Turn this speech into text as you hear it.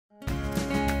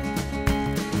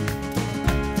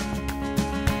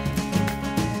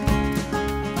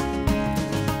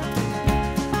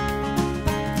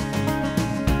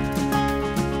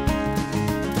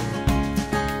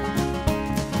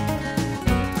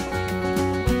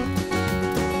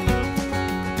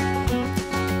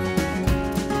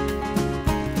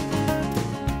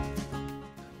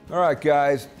All right,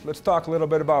 guys, let's talk a little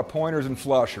bit about pointers and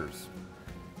flushers.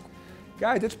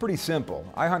 Guys, it's pretty simple.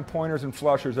 I hunt pointers and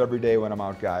flushers every day when I'm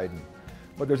out guiding.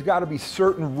 But there's got to be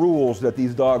certain rules that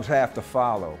these dogs have to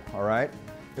follow, all right?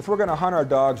 If we're going to hunt our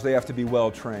dogs, they have to be well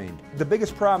trained. The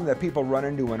biggest problem that people run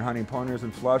into when hunting pointers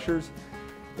and flushers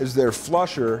is their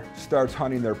flusher starts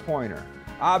hunting their pointer.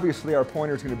 Obviously, our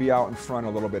pointer is going to be out in front a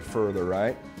little bit further,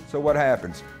 right? So what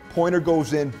happens? Pointer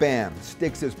goes in, bam,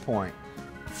 sticks his point.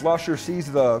 Flusher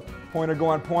sees the pointer go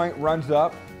on point, runs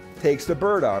up, takes the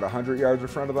bird out 100 yards in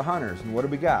front of the hunters. And what do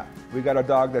we got? We got a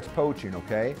dog that's poaching,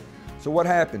 okay? So what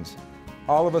happens?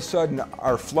 All of a sudden,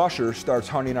 our flusher starts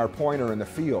hunting our pointer in the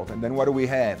field. And then what do we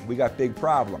have? We got big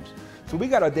problems. So we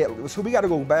got to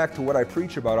go back to what I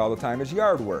preach about all the time is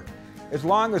yard work. As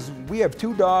long as we have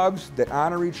two dogs that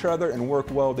honor each other and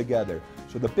work well together.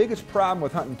 So the biggest problem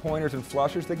with hunting pointers and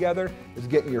flushers together is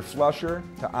getting your flusher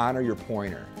to honor your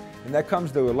pointer. And that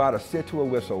comes to a lot of sit to a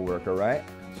whistle work, all right?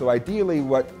 So ideally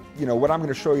what I'm going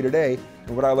to show you today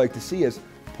and what I like to see is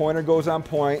pointer goes on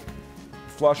point,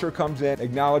 flusher comes in,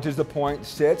 acknowledges the point,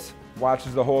 sits,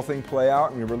 watches the whole thing play out,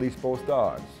 and we release both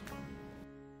dogs.